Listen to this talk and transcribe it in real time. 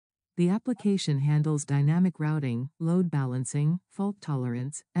The application handles dynamic routing, load balancing, fault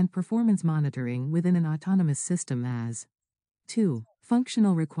tolerance, and performance monitoring within an autonomous system as 2.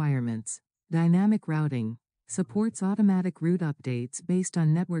 Functional requirements. Dynamic routing supports automatic route updates based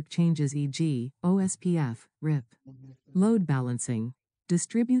on network changes, e.g., OSPF, RIP. Load balancing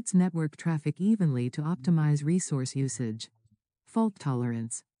distributes network traffic evenly to optimize resource usage. Fault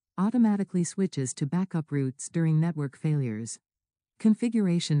tolerance automatically switches to backup routes during network failures.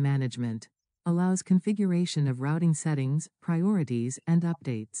 Configuration management allows configuration of routing settings, priorities, and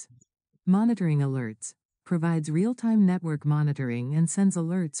updates. Monitoring alerts provides real-time network monitoring and sends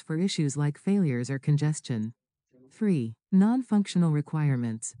alerts for issues like failures or congestion. 3. Non-functional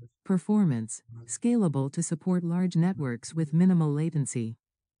requirements. Performance scalable to support large networks with minimal latency.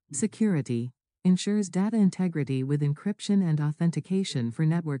 Security ensures data integrity with encryption and authentication for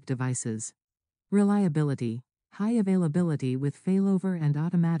network devices. Reliability high availability with failover and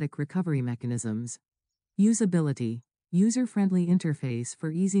automatic recovery mechanisms. Usability user-friendly interface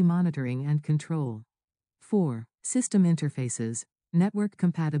for easy monitoring and control. 4. System interfaces. Network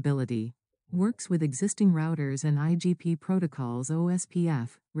compatibility works with existing routers and IGP protocols,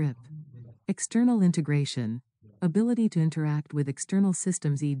 OSPF, RIP. External integration ability to interact with external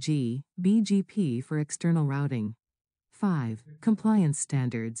systems, e.g., BGP for external routing. 5. Compliance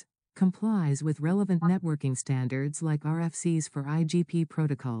standards complies with relevant networking standards like RFCs for IGP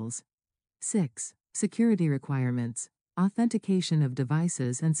protocols. 6. Security requirements authentication of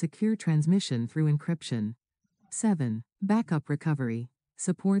devices and secure transmission through encryption. 7. Backup recovery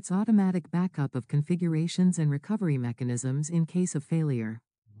supports automatic backup of configurations and recovery mechanisms in case of failure.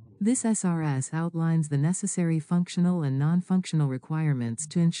 This SRS outlines the necessary functional and non-functional requirements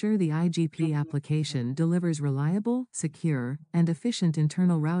to ensure the IGP application delivers reliable, secure, and efficient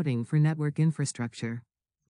internal routing for network infrastructure.